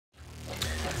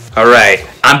Alright,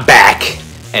 I'm back,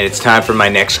 and it's time for my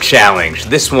next challenge.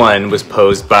 This one was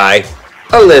posed by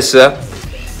Alyssa,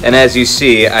 and as you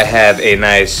see, I have a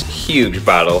nice huge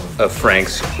bottle of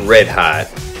Frank's Red Hot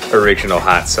original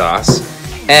hot sauce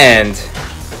and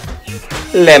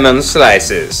lemon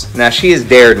slices. Now she has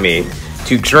dared me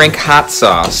to drink hot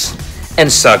sauce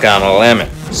and suck on a lemon.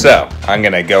 So I'm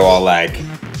gonna go all like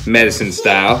medicine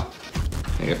style.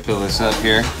 I'm gonna fill this up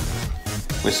here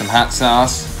with some hot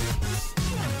sauce.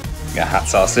 Gotta hot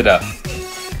sauce it up.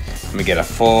 Let me get a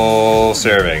full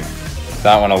serving.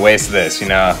 Don't want to waste this, you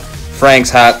know.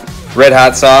 Frank's red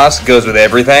hot sauce goes with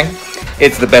everything.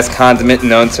 It's the best condiment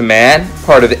known to man,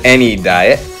 part of any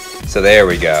diet. So there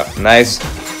we go. Nice,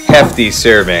 hefty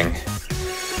serving.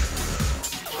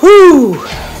 Whew!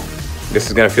 This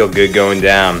is gonna feel good going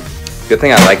down. Good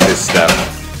thing I like this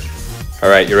stuff. All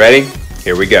right, you ready?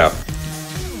 Here we go.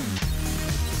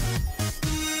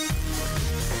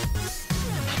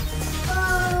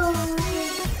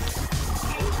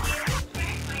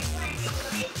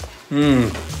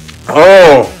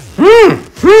 Oh!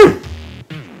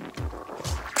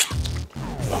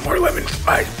 One more lemon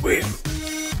spice, please.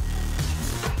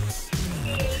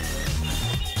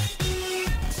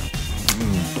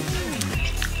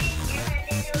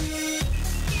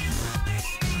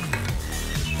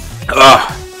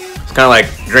 It's kind of like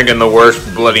drinking the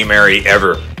worst Bloody Mary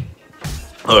ever.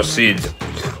 Oh, seeds.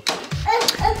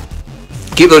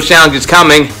 Keep those challenges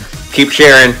coming. Keep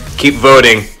sharing. Keep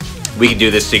voting. We can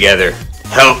do this together.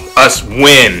 Help us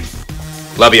win.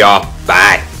 Love y'all.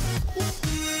 Bye.